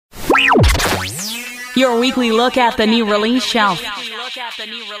Your weekly look at the new release shelf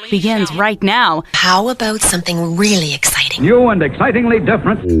begins right now. How about something really exciting? New and excitingly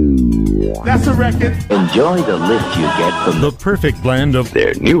different. That's a record. Enjoy the lift you get from the perfect blend of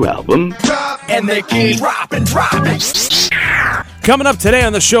their new album. And they keep dropping. Coming up today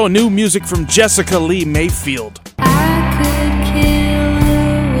on the show, new music from Jessica Lee Mayfield.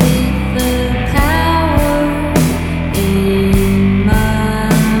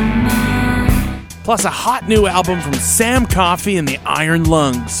 Plus a hot new album from Sam Coffey and the Iron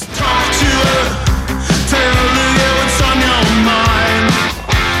Lungs. Talk to her, tell her what's on your mind.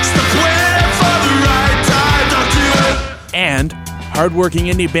 Stop waiting for the right time, talk to her. And hardworking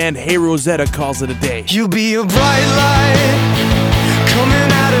indie band Hey Rosetta calls it a day. You'll be a bright light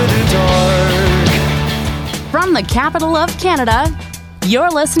coming out of the dark. From the capital of Canada,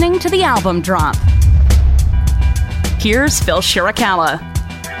 you're listening to The Album Drop. Here's Phil Shirakawa.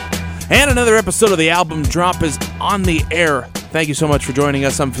 And another episode of The Album Drop is on the air. Thank you so much for joining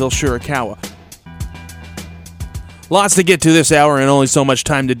us. I'm Phil Shirakawa. Lots to get to this hour and only so much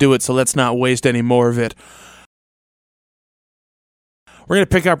time to do it, so let's not waste any more of it. We're going to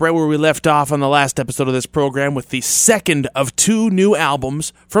pick up right where we left off on the last episode of this program with the second of two new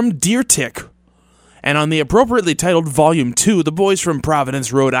albums from Deer Tick. And on the appropriately titled Volume 2, the boys from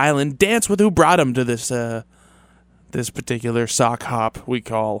Providence, Rhode Island dance with who brought them to this particular sock hop we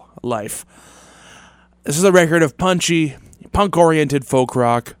call life. This is a record of punchy, punk-oriented folk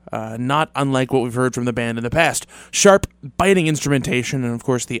rock, not unlike what we've heard from the band in the past. Sharp, biting instrumentation, and of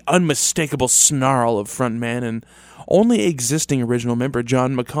course the unmistakable snarl of frontman and only existing original member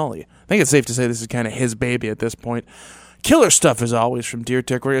John McCauley. I think it's safe to say this is kind of his baby at this point. Killer stuff as always from Deer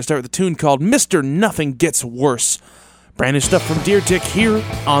Tick. We're going to start with a tune called Mr. Nothing Gets Worse. Brand new stuff from Deer Tick here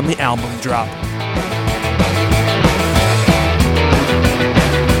on The Album Drop.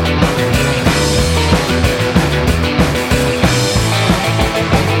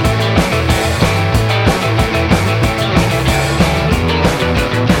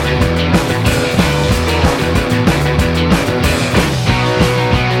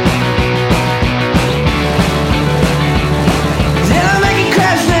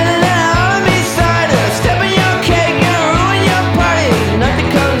 Step in your cake, you ruin your party. Nothing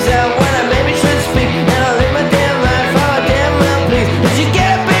comes out when I maybe should speak.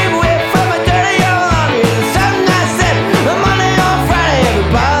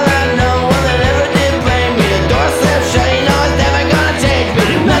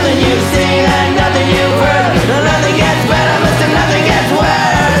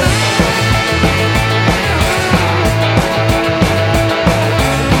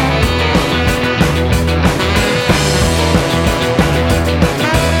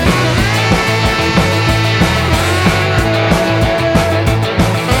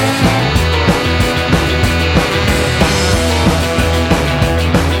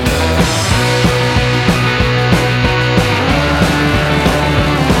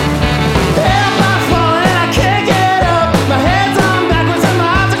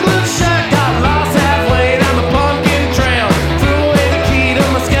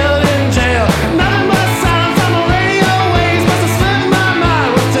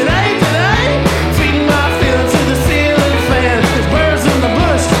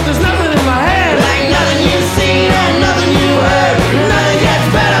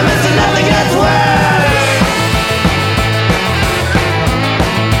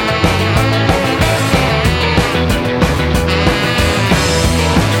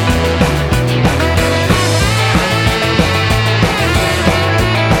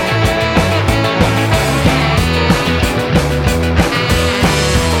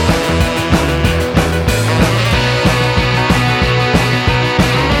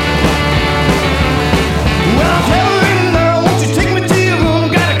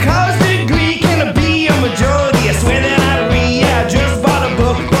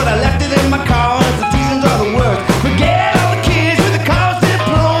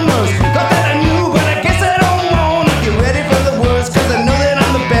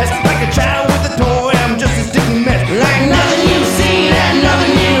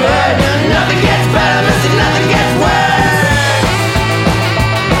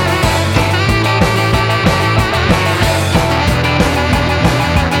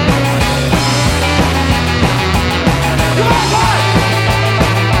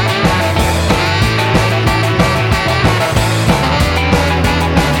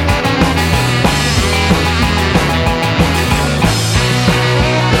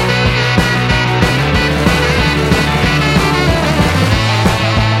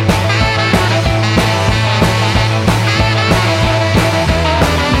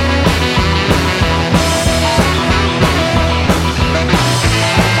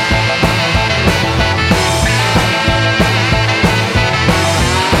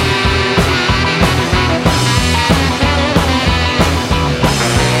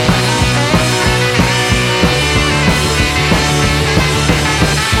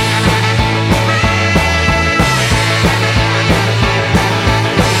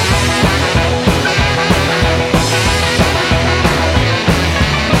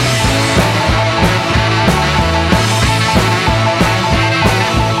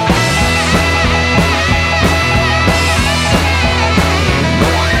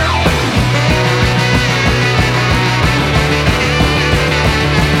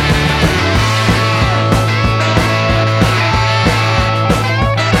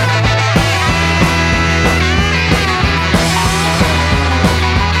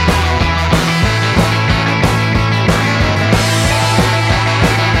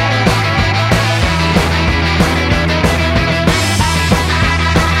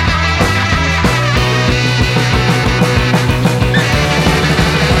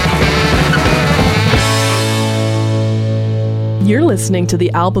 You're listening to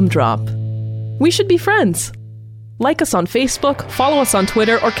The Album Drop. We should be friends. Like us on Facebook, follow us on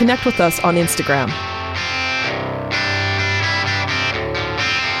Twitter, or connect with us on Instagram.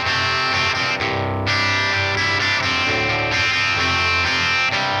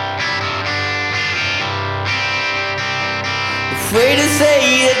 Afraid to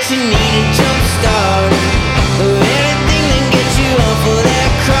say that you need a jump start, or anything that gets you off of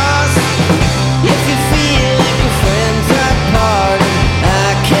that cross. If you feel like your friends are apart,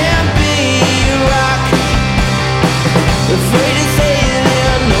 I can't be your rock. Afraid to say that there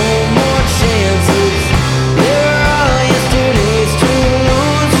are no more chances. There are all yesterdays to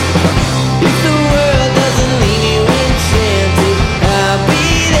lose. If the world doesn't leave you enchanted, I'll be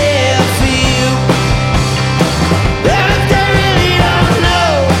there for you. But if they really don't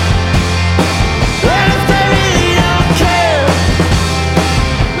know, but if they really don't care,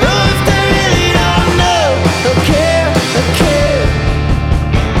 oh, if they really don't know, or care, or care.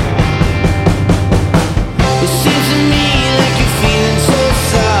 It seems to me like you're feeling so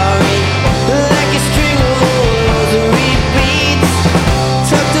sorry, like a string of old rosary beads,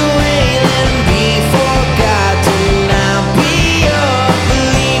 tucked away, let them be forgotten. I'll be your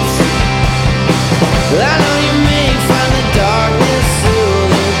beliefs. I know you may find the darkness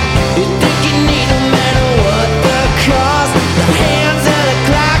soothing. You think you need no matter what the cost. The hands of the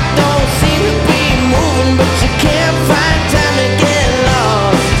clock don't seem to be moving, but you can't find time to get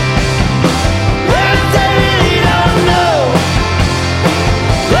lost. But if they really don't know,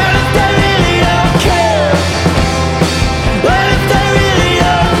 but if they really don't care, but if they really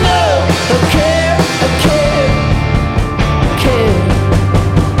don't know, or care, or care, care.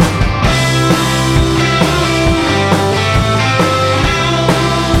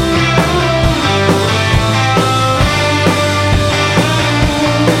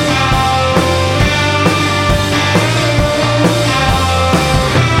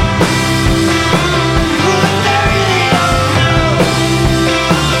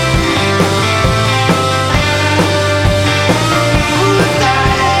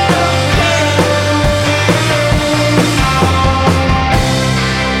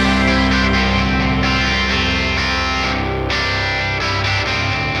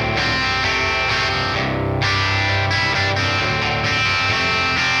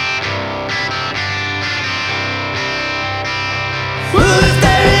 Well, if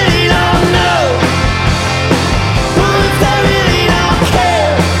they really don't know, well, if they really don't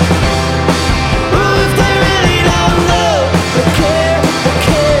care, well, if they really don't know, or care, or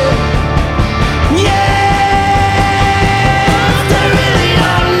care, yeah. If they really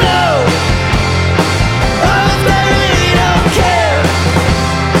don't know, well, if they really don't care,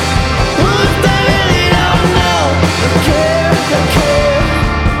 well, if they really don't know, or care, or care,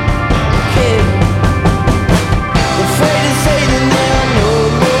 care. Afraid to say that there are no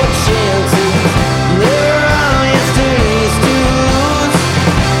more chances. There are all yesterdays to lose.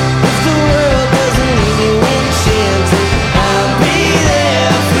 If the world doesn't leave you enchanted, I'll be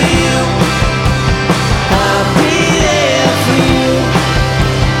there for you. I'll be there for you.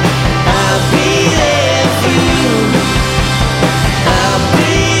 I'll be there for you. I'll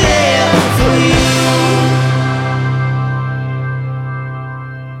be there for you.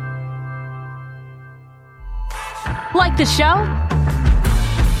 Like the show?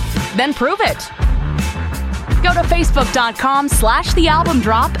 Then prove it. Go to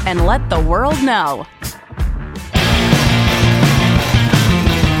facebook.com/thealbumdrop and let the world know.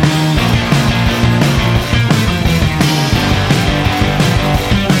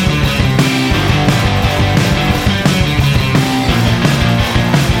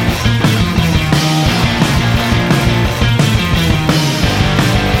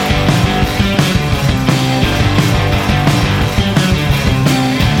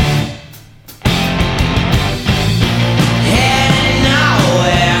 Heading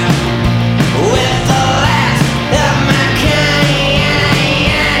nowhere with the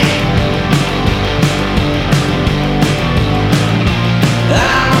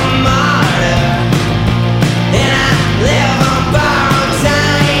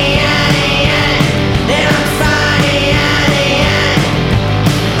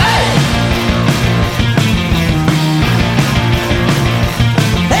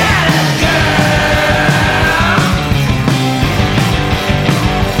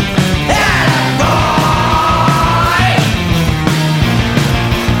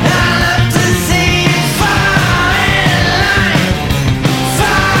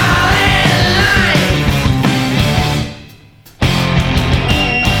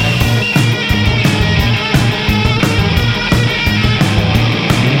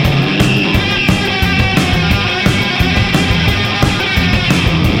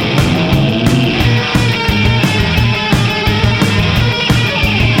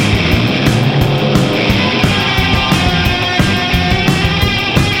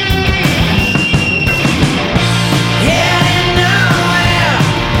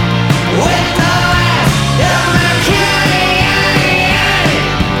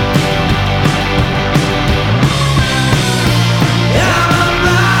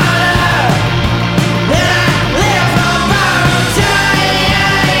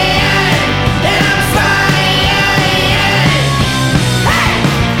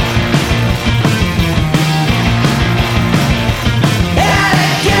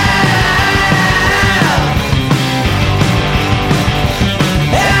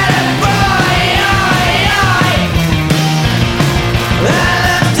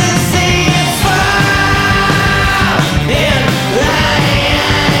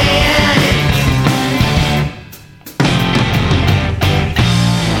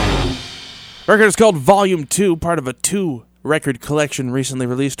record is called Volume 2, part of a 2-record collection recently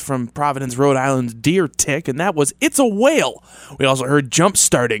released from Providence, Rhode Island's Deer Tick, and that was It's a Whale. We also heard Jump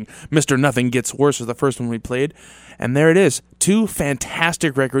Starting. Mr. Nothing Gets Worse was the first one we played. And there it is. 2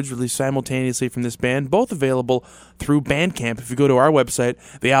 fantastic records released simultaneously from this band, both available through Bandcamp. If you go to our website,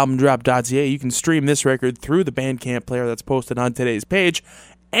 thealbumdrop.ca, you can stream this record through the Bandcamp player that's posted on today's page,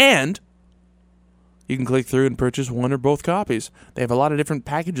 and you can click through and purchase one or both copies. They have a lot of different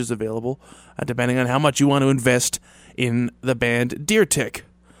packages available, depending on how much you want to invest in the band Deer Tick.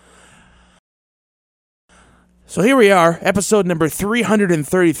 So here we are, episode number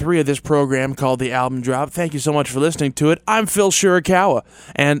 333 of this program called The Album Drop. Thank you so much for listening to it. I'm Phil Shirakawa,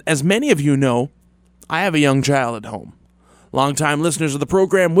 and as many of you know, I have a young child at home. Longtime listeners of the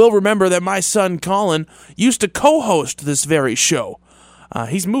program will remember that my son Colin used to co-host this very show.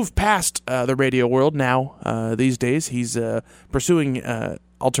 He's moved past the radio world now these days. He's pursuing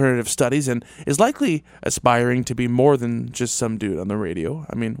alternative studies and is likely aspiring to be more than just some dude on the radio.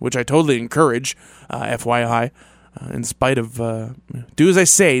 I mean, which I totally encourage, FYI, in spite of do as I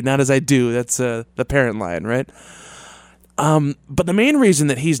say, not as I do. That's the parent line, right? But the main reason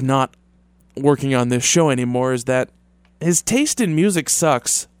that he's not working on this show anymore is that his taste in music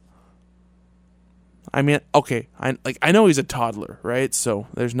sucks. I mean, okay, I know he's a toddler, right? So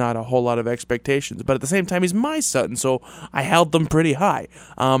there's not a whole lot of expectations. But at the same time, he's my son, so I held them pretty high.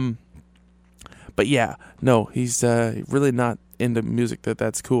 But yeah, no, he's really not into music.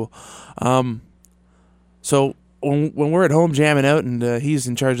 That's cool. So when we're at home jamming out and he's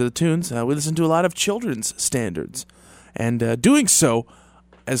in charge of the tunes, we listen to a lot of children's standards. And doing so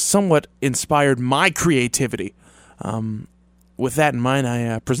has somewhat inspired my creativity. With that in mind,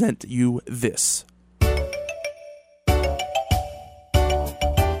 I present you this.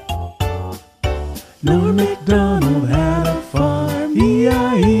 Norm MacDonald had a farm,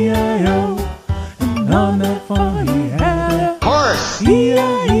 E-I-E-I-O, and on that farm he had a horse,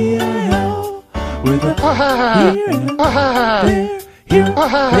 E-I-E-I-O, with a here and there, here,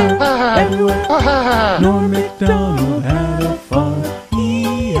 there, everywhere. Norm MacDonald had a farm,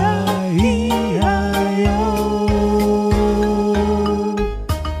 E-I-E-I-O.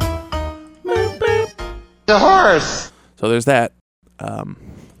 The horse! So there's that.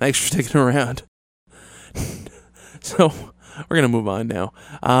 Thanks for sticking around. So we're gonna move on now.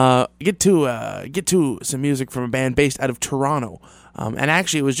 Get to some music from a band based out of Toronto. And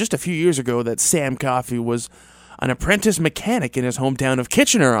actually, it was just a few years ago that Sam Coffey was an apprentice mechanic in his hometown of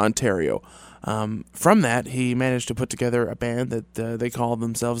Kitchener, Ontario. From that, he managed to put together a band that they called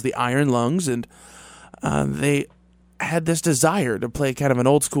themselves the Iron Lungs, and they had this desire to play kind of an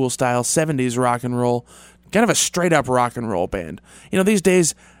old school style 70s rock and roll, kind of a straight up rock and roll band. You know, these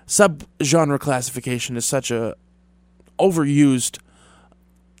days, sub-genre classification is such a overused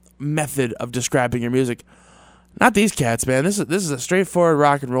method of describing your music. Not these cats, man. This is a straightforward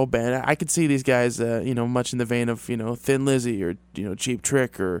rock and roll band. I could see these guys, much in the vein of, Thin Lizzy or, Cheap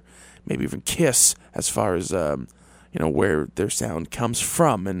Trick or maybe even Kiss as far as, where their sound comes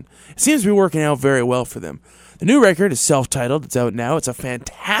from. And it seems to be working out very well for them. The new record is self-titled. It's out now. It's a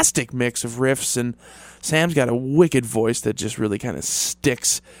fantastic mix of riffs, and Sam's got a wicked voice that just really kind of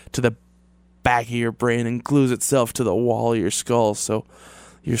sticks to the back of your brain and glues itself to the wall of your skull, so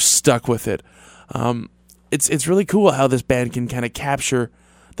you're stuck with it. It's really cool how this band can kind of capture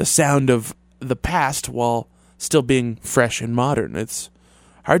the sound of the past while still being fresh and modern. It's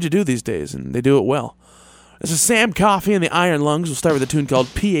hard to do these days, and they do it well. This is Sam Coffey and the Iron Lungs. We'll start with a tune called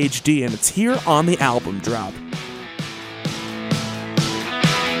PhD, and it's here on the Album Drop.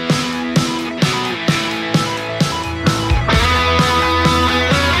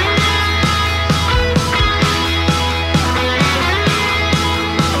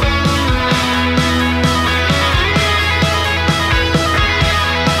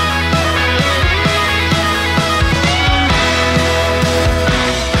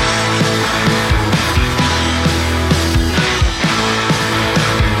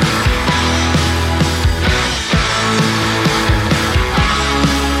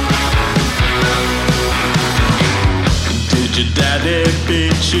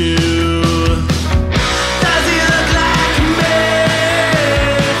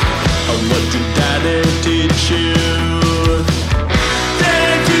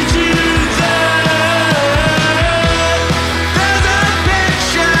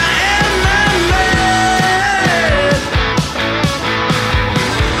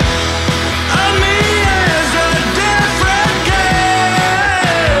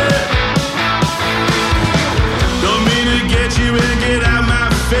 Get out my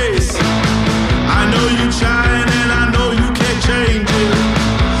face.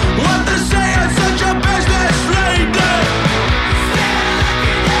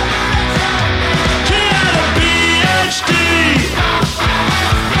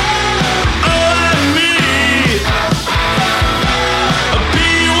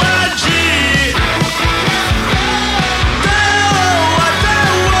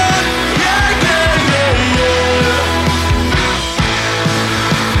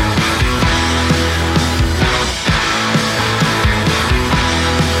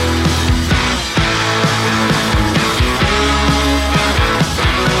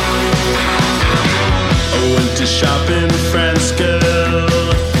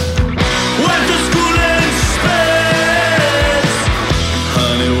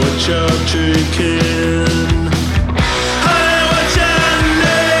 what you're drinking. Honey, what's your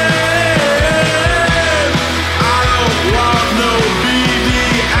name? I don't want no BD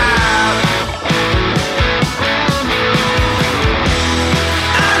app.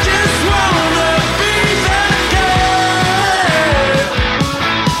 I just wanna be that guy.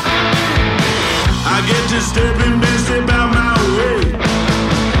 I get to stepping busy about my way.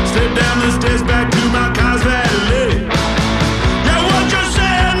 Step down the stairs back to my car's valet. Yeah, what you're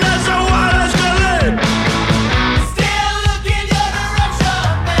saying, that's a wild escalade. Still looking your direction,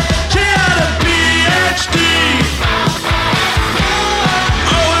 man. She had a PhD.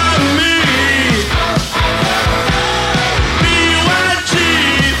 Oh, and me. BYG.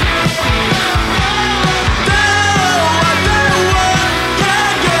 They know what they want. Yeah,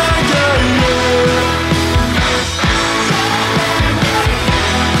 yeah, yeah, yeah.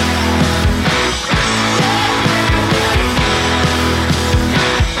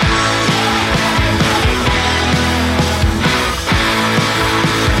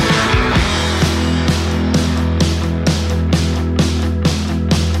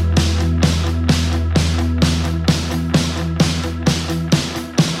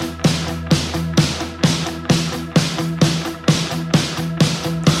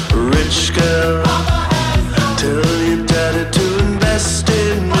 Rich girl, tell your daddy to invest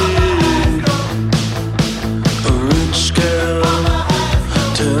in me. A rich girl,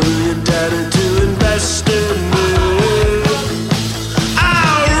 tell your daddy to invest in me.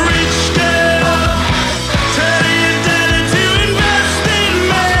 Ah, rich girl, tell your daddy to invest in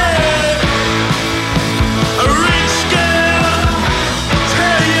me. A rich girl,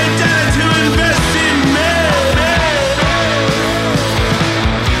 tell your daddy to invest in me.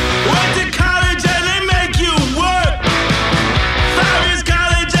 Went to college and they make you work. 5 years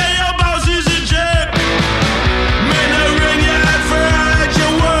college and your boss is a jerk. Man, the ring you had for all that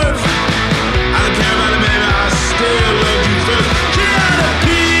you're worth. I don't care about it, baby, I still love you first. She had a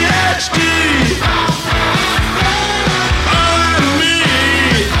PhD. Oh, and me.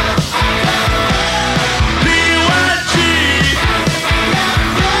 BYG.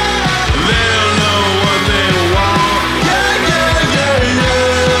 They don't know what they want. Yeah, yeah, yeah, yeah.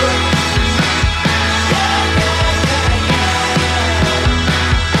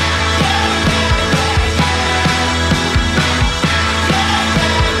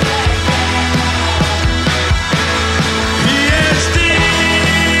 PhD.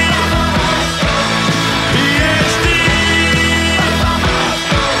 PhD.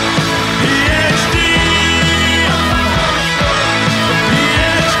 PhD.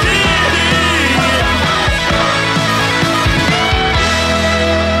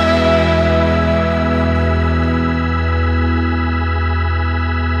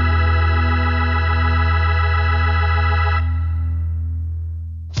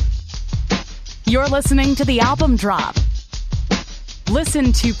 You're listening to The Album Drop.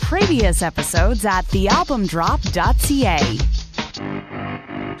 Listen to previous episodes at thealbumdrop.ca.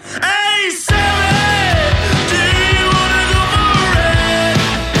 Hey, Sally, do you wanna go for it?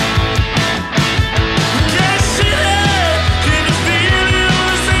 Can't see it, can you feel it on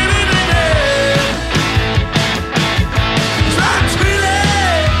the same internet? Try to be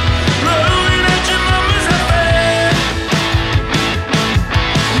late, blowing at your mama's head.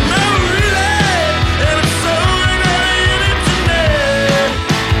 No, really, and I'm so in the internet.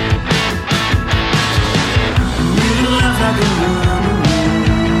 You laugh like a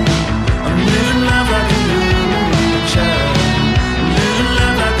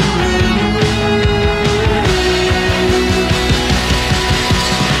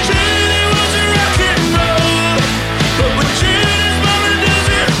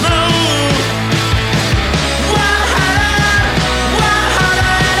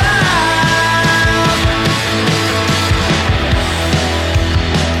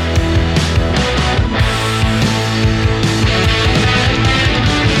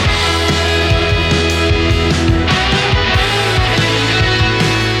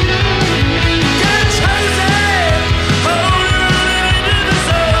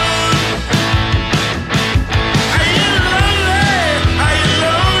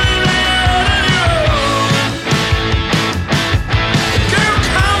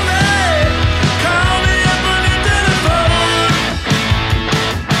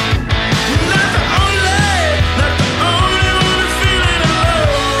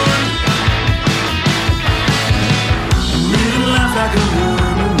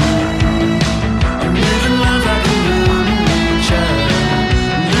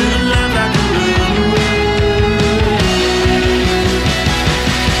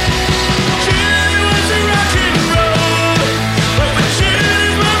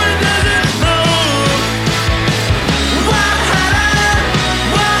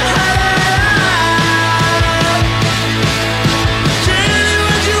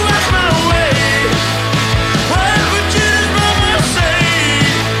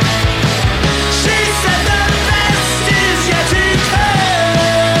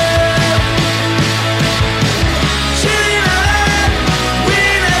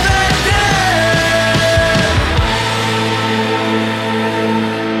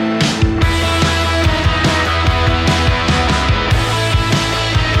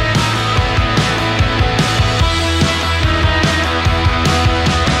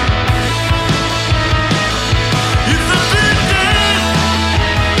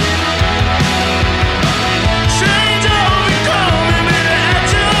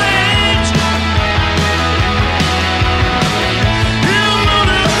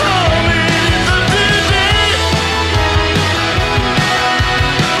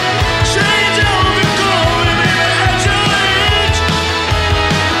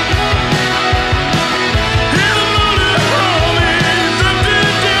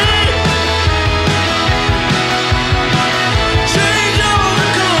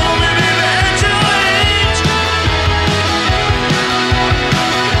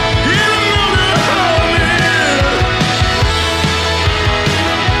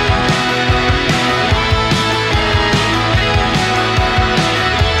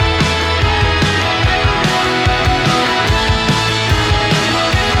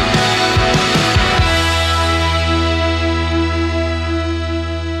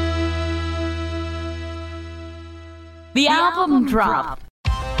Drop.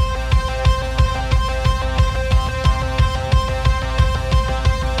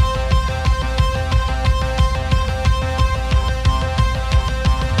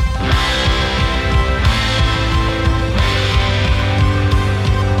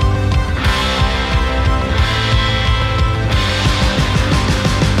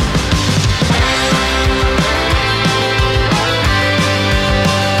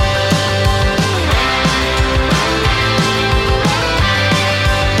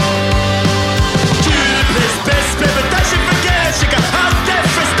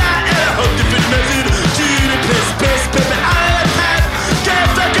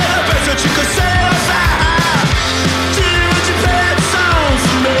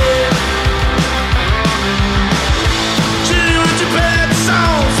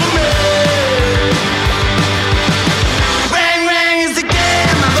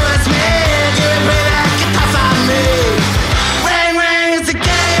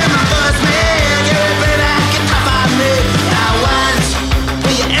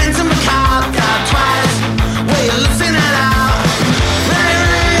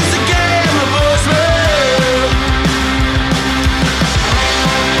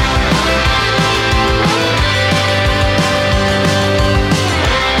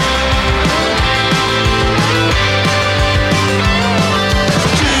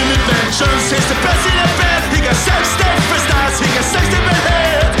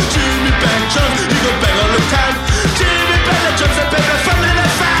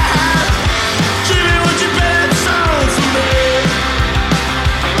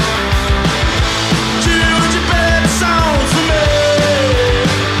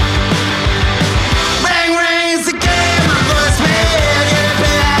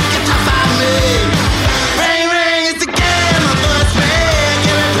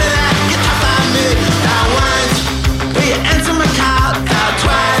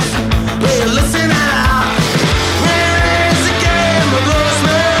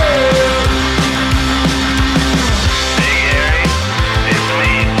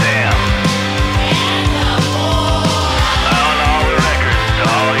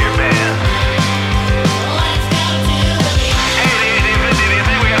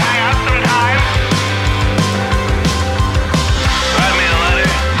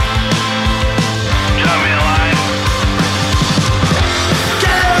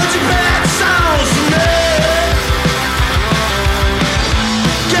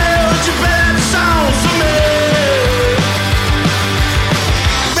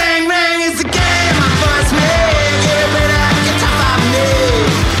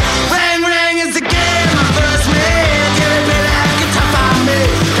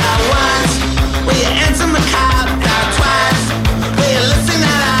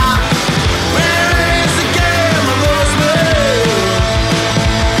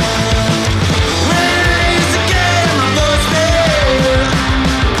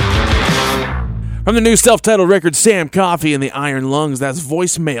 From the new self-titled record, Sam Coffey and the Iron Lungs, that's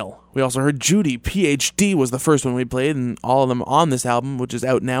Voicemail. We also heard Judy, PhD was the first one we played, and all of them on this album, which is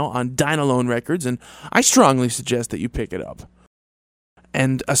out now on Dynalone Records, and I strongly suggest that you pick it up.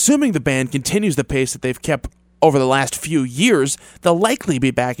 And assuming the band continues the pace that they've kept over the last few years, they'll likely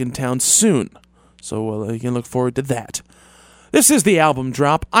be back in town soon. So you can look forward to that. This is the Album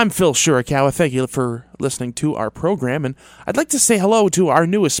Drop. I'm Phil Shirakawa. Thank you for listening to our program, and I'd like to say hello to our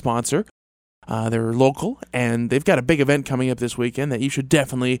newest sponsor. They're local, and they've got a big event coming up this weekend that you should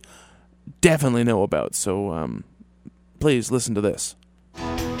definitely know about. So please listen to this.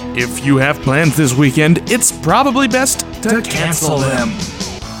 If you have plans this weekend, it's probably best to cancel them.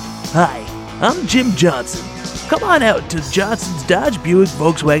 Hi, I'm Jim Johnson. Come on out to Johnson's Dodge, Buick,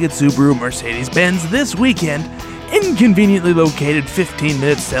 Volkswagen, Subaru, Mercedes-Benz this weekend, inconveniently located 15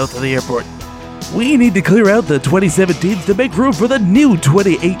 minutes south of the airport. We need to clear out the 2017s to make room for the new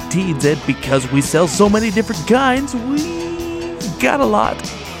 2018s, and because we sell so many different kinds, we've got a lot.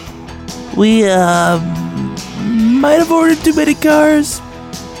 We, might have ordered too many cars.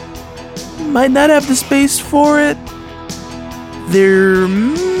 Might not have the space for it. There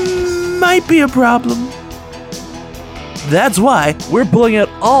might be a problem. That's why we're pulling out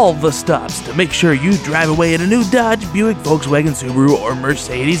all the stops to make sure you drive away in a new Dodge, Buick, Volkswagen, Subaru, or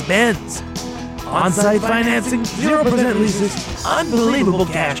Mercedes-Benz. On-site financing, 0% leases, unbelievable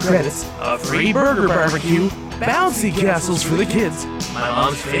cash credits, a free burger barbecue, bouncy castles for the kids, my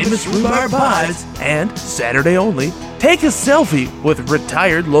mom's famous rhubarb pies, and, Saturday only, take a selfie with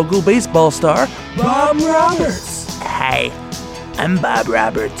retired local baseball star, Bob Roberts. Hi, I'm Bob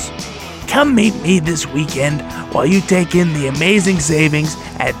Roberts. Come meet me this weekend while you take in the amazing savings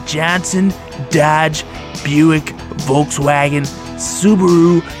at Johnson, Dodge, Buick, Volkswagen,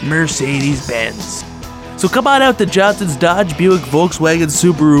 Subaru, Mercedes-Benz. So come on out to Johnson's Dodge, Buick, Volkswagen,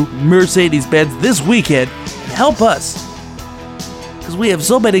 Subaru, Mercedes-Benz this weekend and help us. Because we have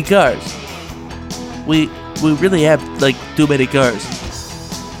so many cars. We really have, like, too many cars.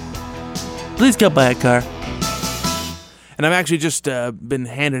 Please come buy a car. And I've actually just been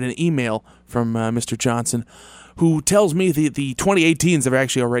handed an email from Mr. Johnson, who tells me the 2018s have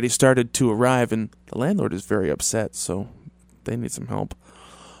actually already started to arrive, and the landlord is very upset, so they need some help.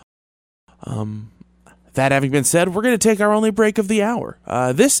 That having been said, we're going to take our only break of the hour.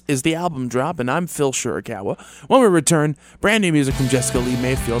 This is the Album Drop, and I'm Phil Shirakawa. When we return, brand new music from Jessica Lee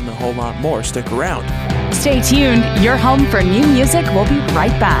Mayfield and a whole lot more. Stick around. Stay tuned. Your home for new music will be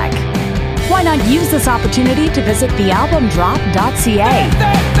right back. Why not use this opportunity to visit thealbumdrop.ca?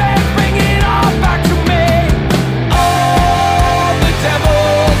 Bring it all back to me. All the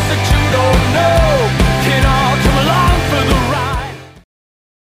devils that you don't know can all come along for the ride.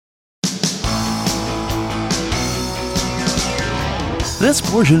 This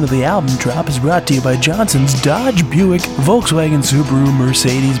portion of the Album Drop is brought to you by Johnson's Dodge, Buick, Volkswagen, Subaru,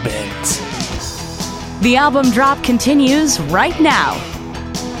 Mercedes-Benz. The Album Drop continues right now.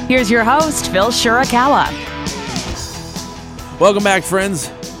 Here's your host, Phil Shirakawa. Welcome back, friends.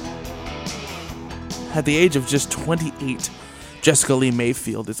 At the age of just 28, Jessica Lee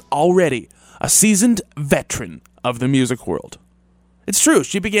Mayfield is already a seasoned veteran of the music world. It's true,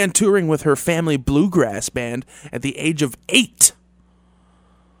 she began touring with her family bluegrass band at the age of 8.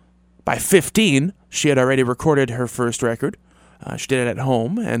 By 15, she had already recorded her first record. She did it at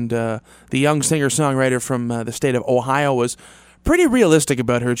home, and the young singer-songwriter from the state of Ohio was pretty realistic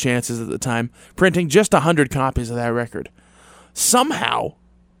about her chances at the time, printing just 100 copies of that record. Somehow,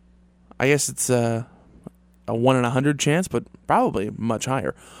 I guess it's a 1 in 100 chance, but probably much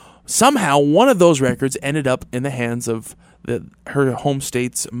higher. Somehow, one of those records ended up in the hands of her home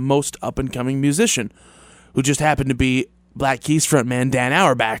state's most up-and-coming musician, who just happened to be Black Keys frontman Dan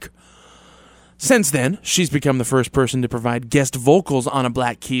Auerbach. Since then, she's become the first person to provide guest vocals on a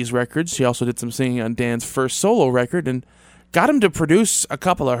Black Keys record. She also did some singing on Dan's first solo record, and got him to produce a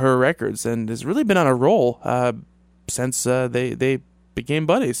couple of her records, and has really been on a roll since they became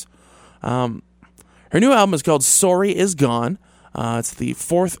buddies. Her new album is called Sorry Is Gone. It's the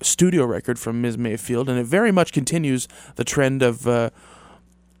 4th studio record from Ms. Mayfield, and it very much continues the trend of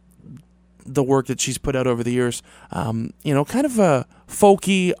the work that she's put out over the years. Kind of a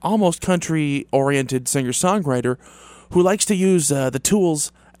folky, almost country-oriented singer-songwriter who likes to use the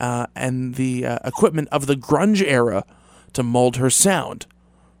tools and the equipment of the grunge era to mold her sound.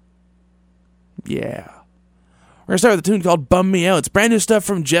 Yeah. We're going to start with a tune called Bum Me Out. It's brand new stuff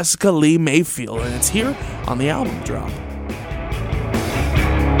from Jessica Lee Mayfield, and it's here on the Album Drop.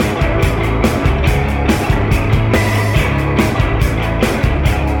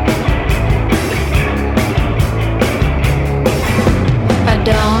 I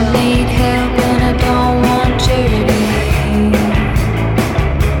don't need help and I don't want charity.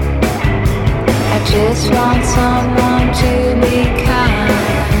 I just want someone to be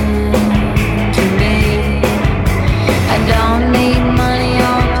kind to me. I don't need money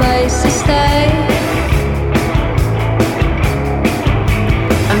or a place to stay.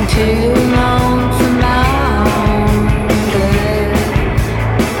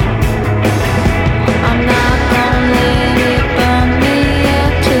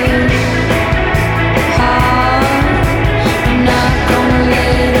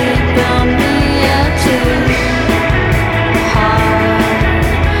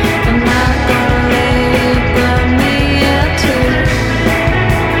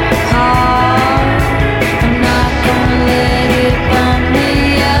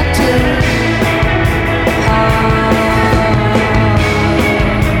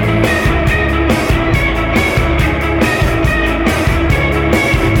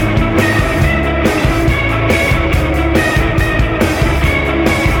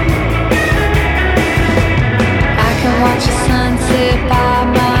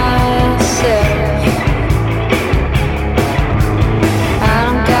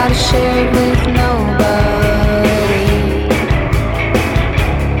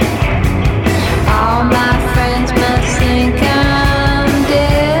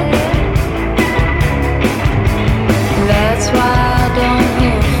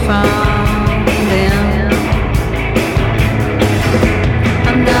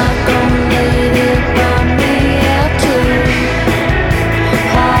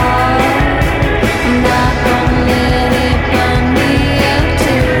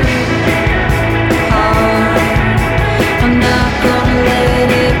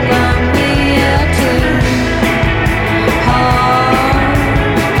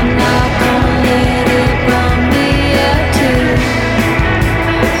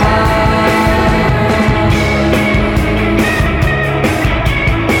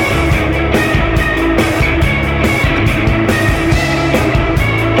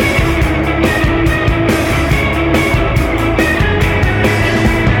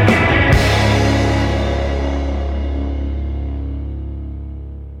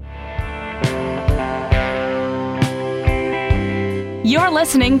 You're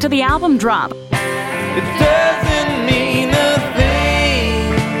listening to the album drop. It doesn't mean a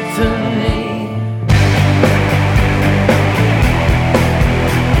thing to me.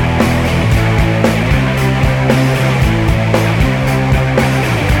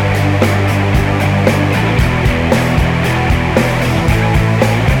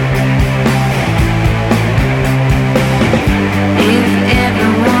 If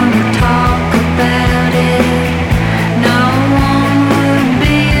everyone would talk about it, no one would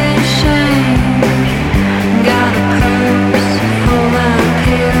be ashamed. Got a purse full of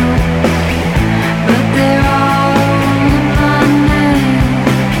pills, but they're all in my name.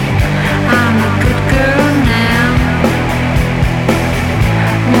 I'm a good girl now,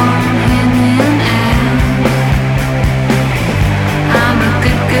 one hand in out. I'm a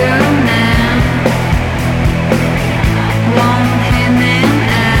good girl now, one hand in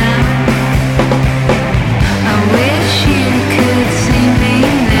out. I wish you could see me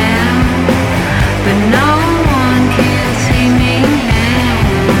now, but no one can see me now.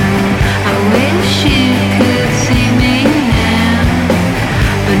 I wish you could see me now,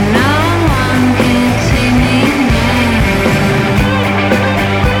 but no one can see me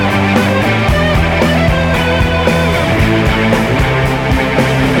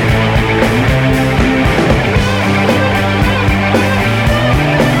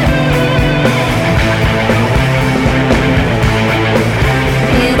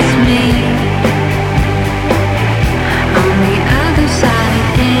It's me on the other side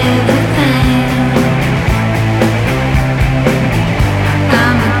of everything.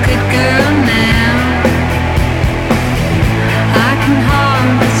 I'm a good girl now, I can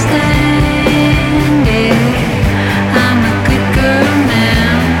hardly stand it. I'm a good girl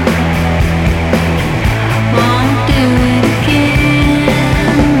now, won't do it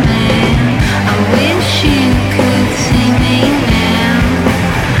again, man. I wish you could see me now,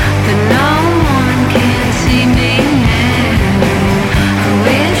 but no one can see me now. I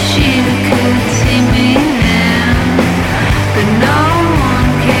wish you could see me now, but no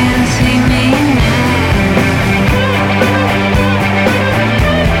one can see me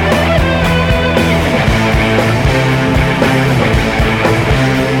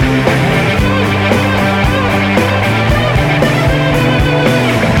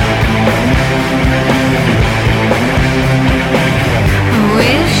I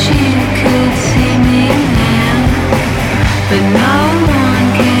wish you could see me now, but no one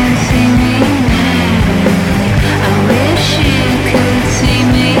can see me now. I wish you could see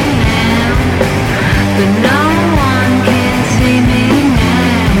me now, but no one can see me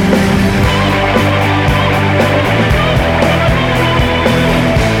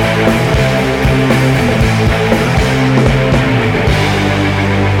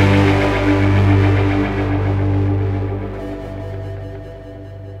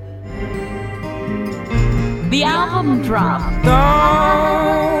The album drop.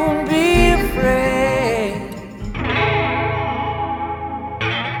 Don't be afraid.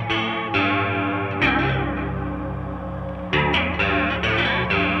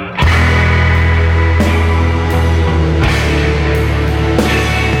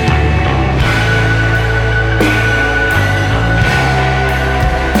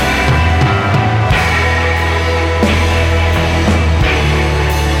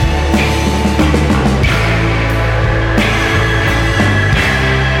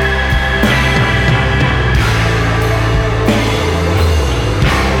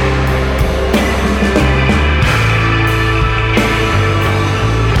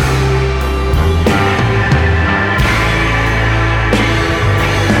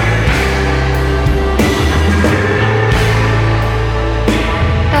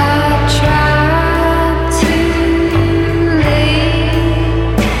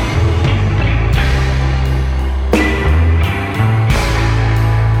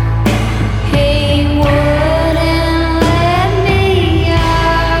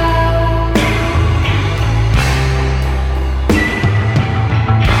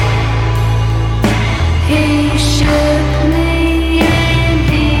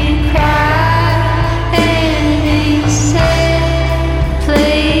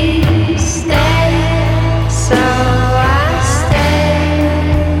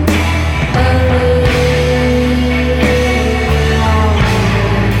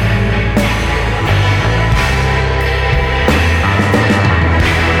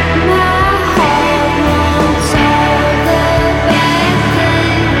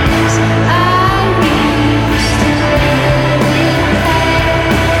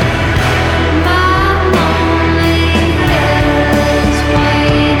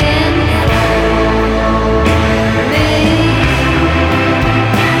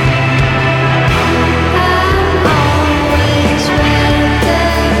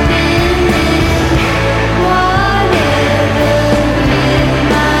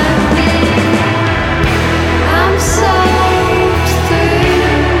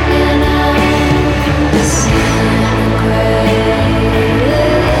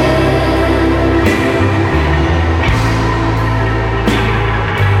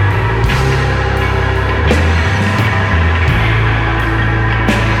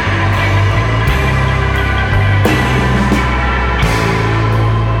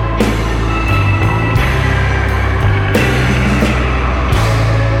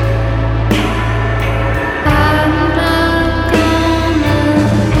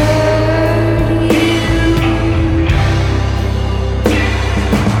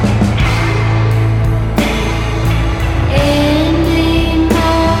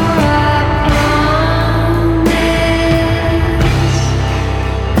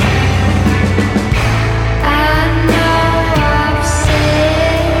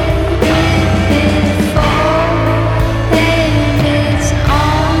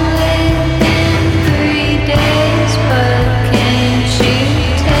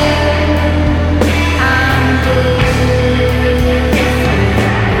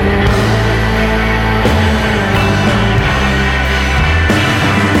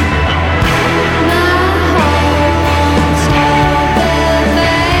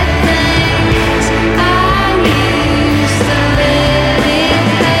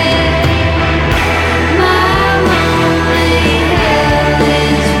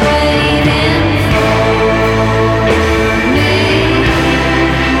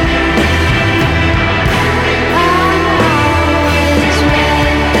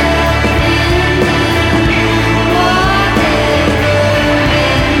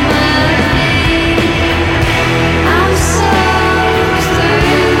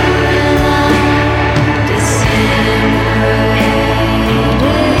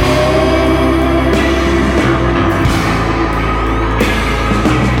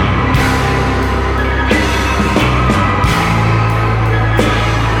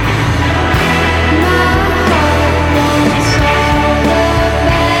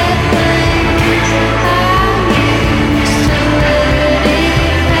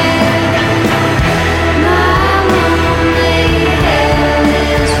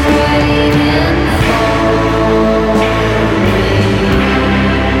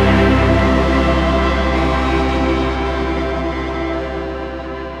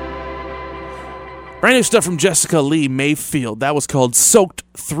 new stuff from Jessica Lee Mayfield. That was called Soaked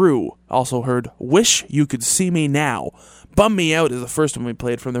Through. Also heard Wish You Could See Me Now. Bum Me Out is the first one we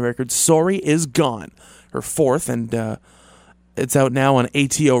played from the record Sorry Is Gone, her fourth, and it's out now on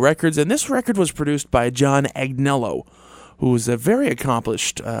ATO Records. And this record was produced by John Agnello, who is a very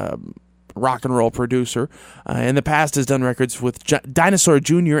accomplished rock and roll producer. In the past has done records with Dinosaur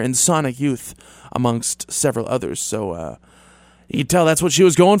Jr. and Sonic Youth, amongst several others. So you can tell that's what she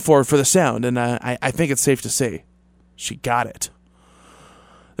was going for the sound, and I think it's safe to say she got it.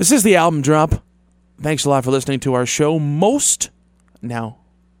 This is the album drop. Thanks a lot for listening to our show. Now,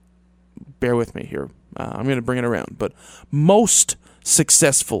 bear with me here. I'm going to bring it around, but most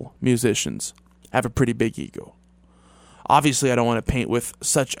successful musicians have a pretty big ego. Obviously, I don't want to paint with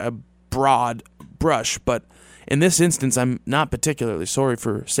such a broad brush, but in this instance, I'm not particularly sorry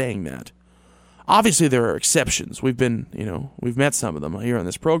for saying that. Obviously, there are exceptions. We've met some of them here on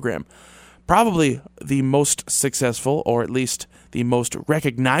this program. Probably the most successful, or at least the most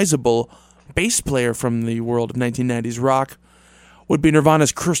recognizable bass player from the world of 1990s rock would be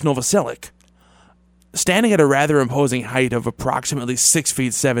Nirvana's Krist Novoselic. Standing at a rather imposing height of approximately 6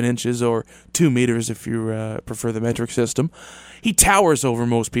 feet 7 inches, or 2 meters if you prefer the metric system, he towers over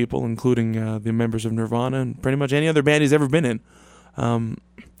most people, including the members of Nirvana and pretty much any other band he's ever been in.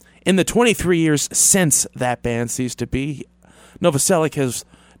 In the 23 years since that band ceased to be, Novoselic has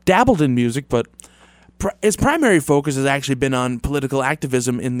dabbled in music, but his primary focus has actually been on political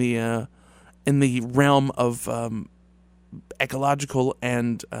activism in the realm of ecological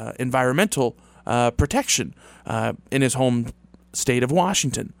and environmental protection in his home state of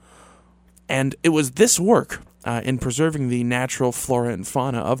Washington. And it was this work in preserving the natural flora and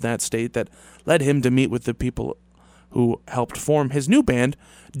fauna of that state that led him to meet with the people who helped form his new band,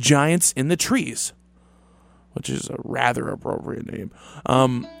 Giants in the Trees, which is a rather appropriate name.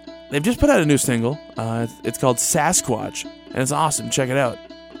 They've just put out a new single. It's called Sasquatch, and it's awesome. Check it out.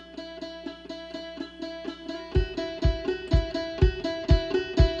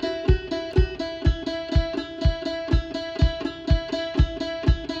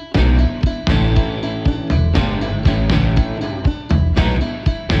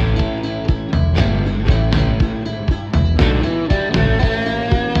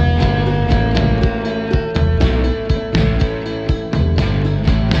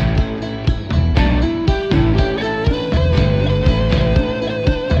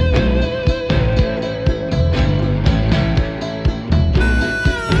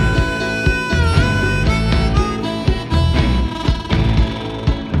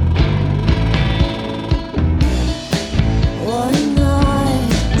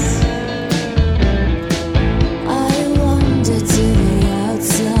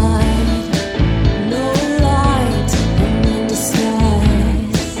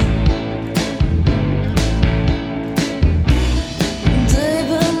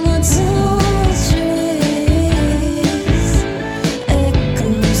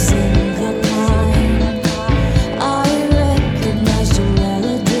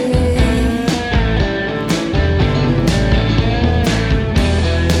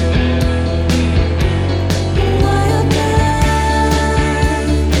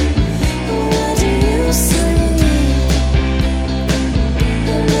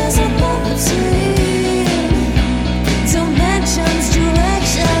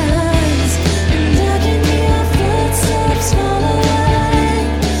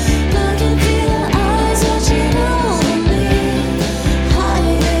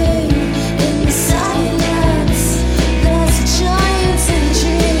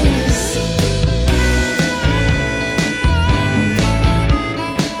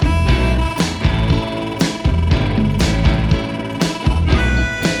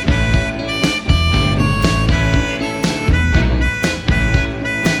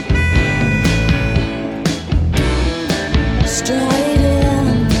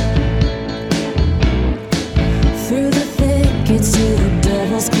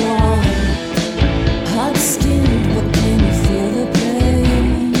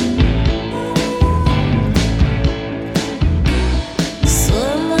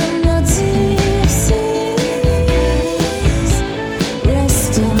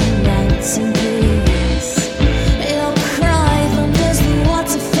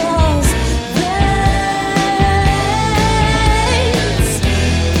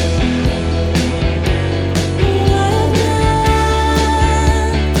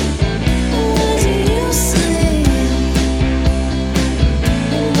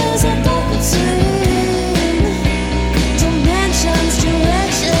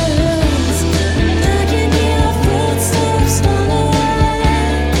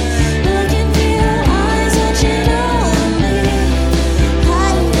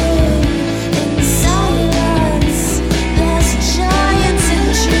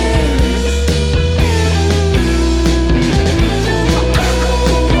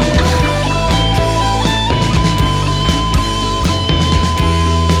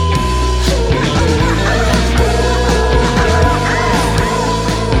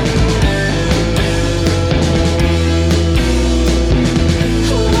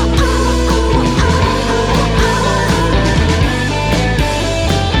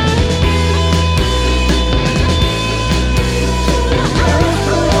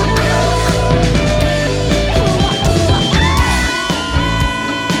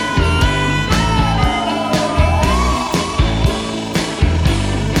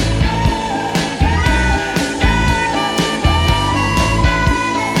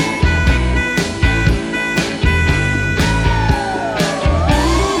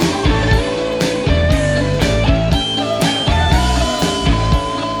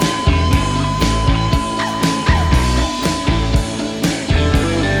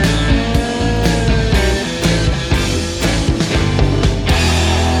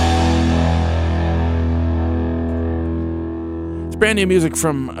 brand new music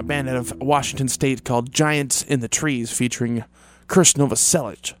from a band out of Washington State called Giants in the Trees, featuring Chris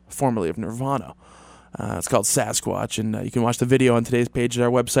Novoselic, formerly of Nirvana. It's called Sasquatch, and you can watch the video on today's page at our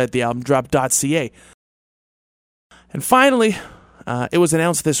website, thealbumdrop.ca. And finally, it was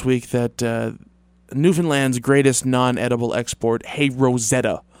announced this week that Newfoundland's greatest non-edible export, Hey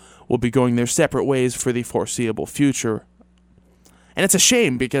Rosetta, will be going their separate ways for the foreseeable future. And it's a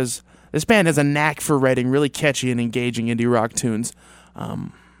shame, because this band has a knack for writing really catchy and engaging indie rock tunes.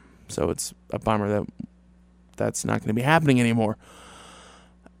 So it's a bummer that that's not going to be happening anymore.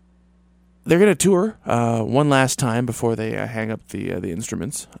 They're going to tour one last time before they hang up the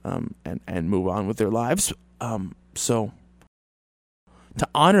instruments and move on with their lives. So to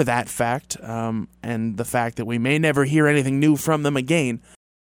honor that fact and the fact that we may never hear anything new from them again,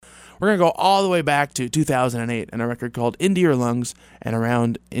 we're going to go all the way back to 2008 and a record called Into Your Lungs and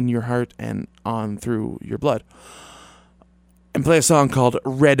Around in Your Heart and On Through Your Blood, and play a song called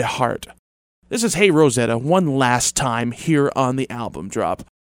Red Heart. This is Hey Rosetta one last time here on the Album Drop.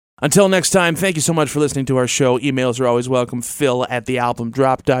 Until next time, thank you so much for listening to our show. Emails are always welcome,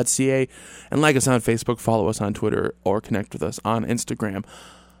 phil@thealbumdrop.ca, and like us on Facebook, follow us on Twitter, or connect with us on Instagram.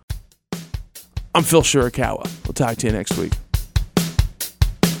 I'm Phil Shirakawa. We'll talk to you next week.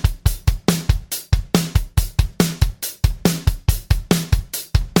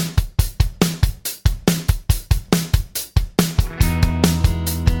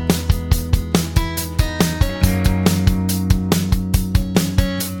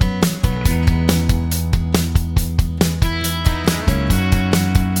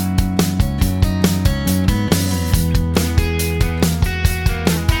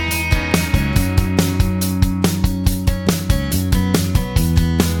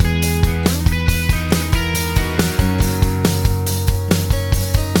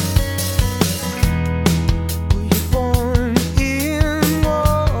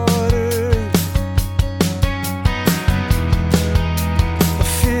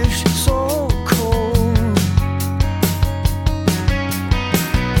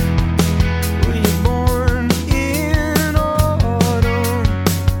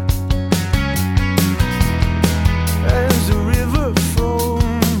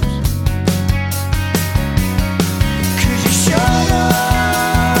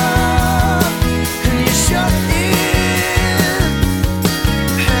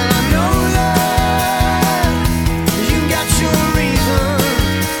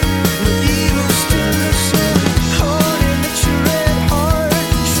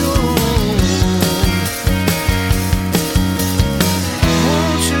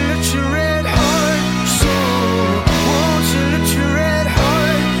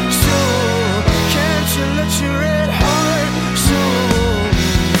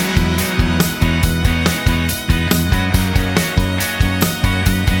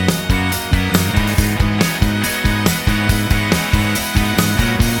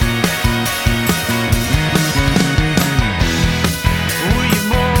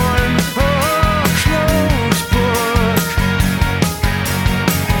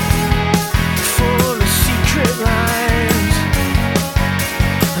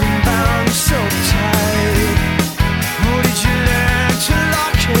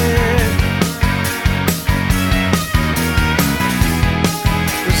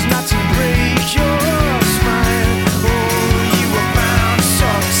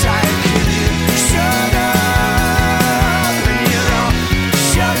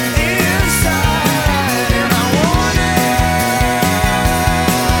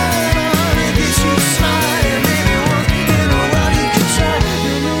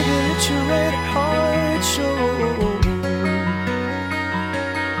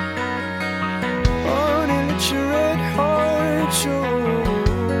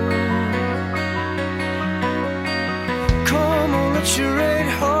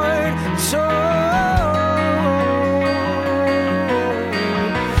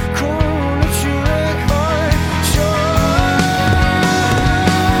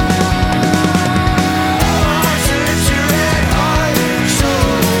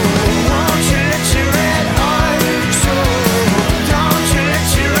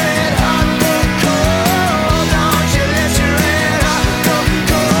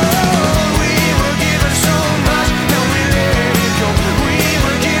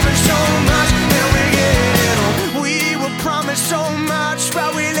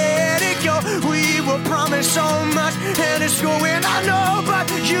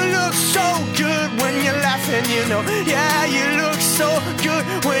 Yeah, you look so good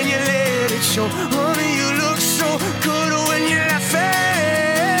when you let it show. Honey, you look so good when you're laughing.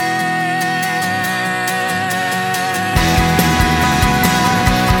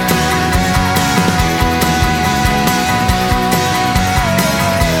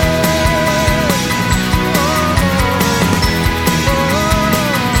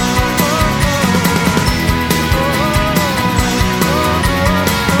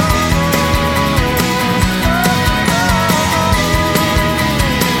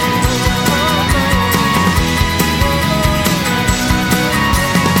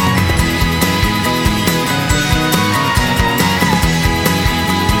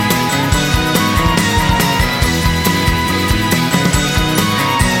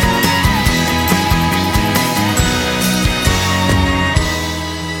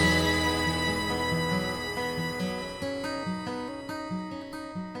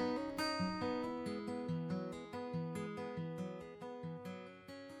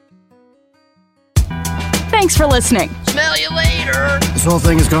 Thanks for listening. Smell you later. This whole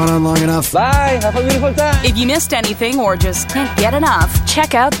thing has gone on long enough. Bye. Have a beautiful time. If you missed anything or just can't get enough,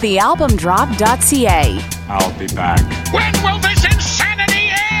 check out thealbumdrop.ca. I'll be back. When will this insanity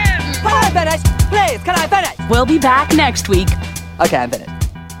end? Can I finish? Please, can I finish? We'll be back next week. Okay, I'm finished.